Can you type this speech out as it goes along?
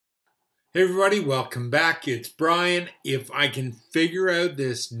Hey everybody, welcome back. It's Brian. If I can figure out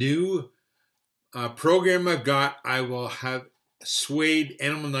this new program I've got, I will have Suede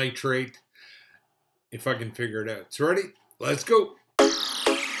Animal Nitrate if I can figure it out. So ready? Let's go.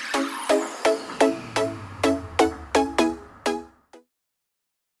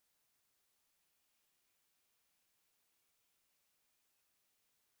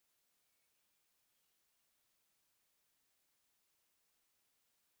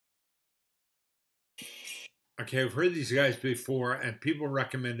 Okay, I've heard these guys before and people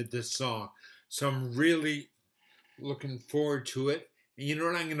recommended this song. So I'm really looking forward to it. And you know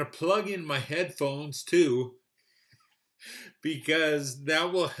what? I'm going to plug in my headphones too because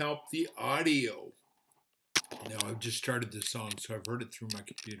that will help the audio. Now, I've just started the song, so I've heard it through my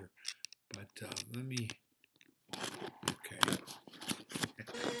computer. But let me... Okay.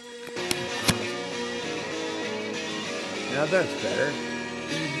 Now that's better.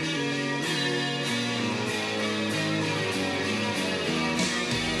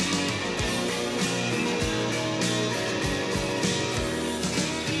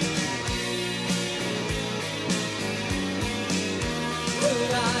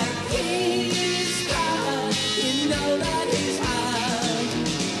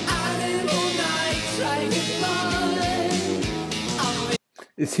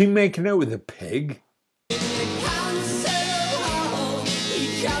 Is he making out with a pig?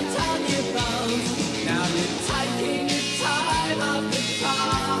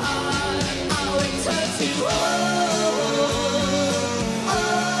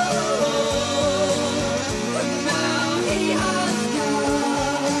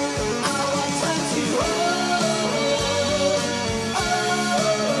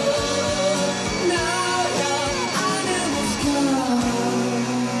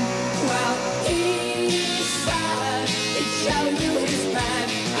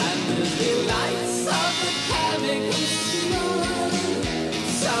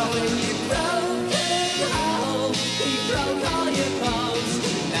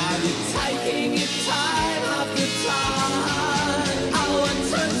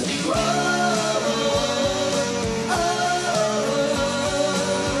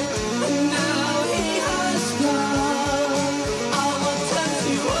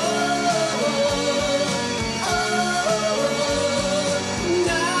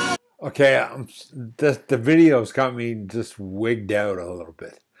 Okay, the video's got me just wigged out a little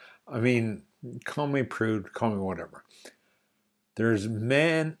bit. I mean, call me prude, call me whatever. There's a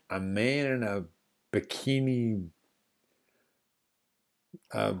man in a bikini.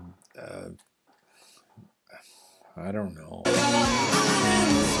 I don't know.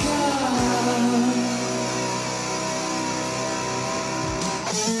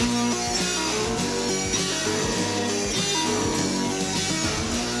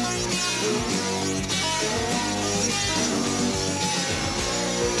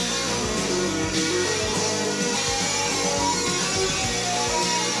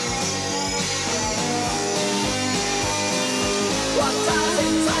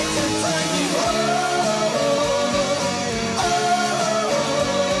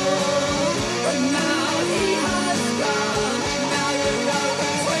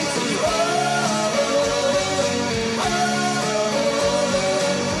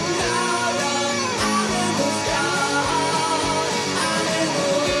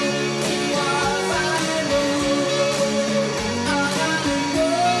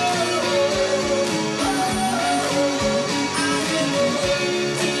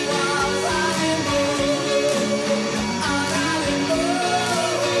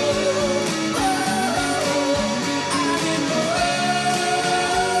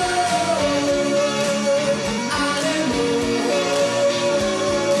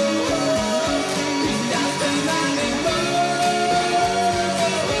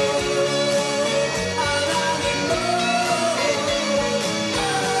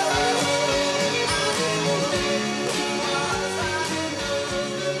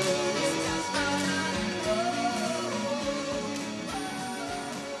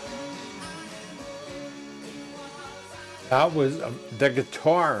 That was the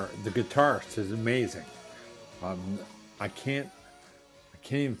guitar. The guitarist is amazing. I can't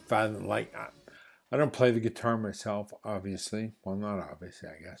even fathom. Like, I don't play the guitar myself, obviously. Well, not obviously,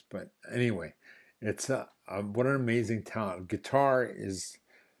 I guess. But anyway, it's what an amazing talent. Guitar is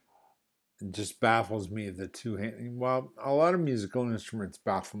just baffles me. The two hand. Well, a lot of musical instruments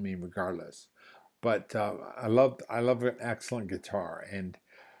baffle me regardless. But I love an excellent guitar and.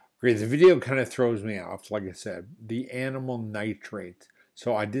 Great. The video kind of throws me off, like I said. The animal nitrate.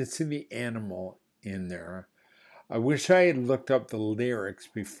 So I did see the animal in there. I wish I had looked up the lyrics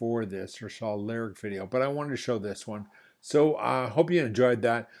before this or saw a lyric video, but I wanted to show this one. So I hope you enjoyed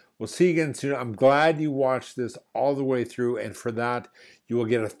that. We'll see you again soon. I'm glad you watched this all the way through, and for that, you will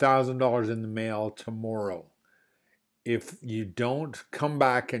get $1,000 in the mail tomorrow. If you don't, come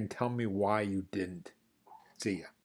back and tell me why you didn't. See ya.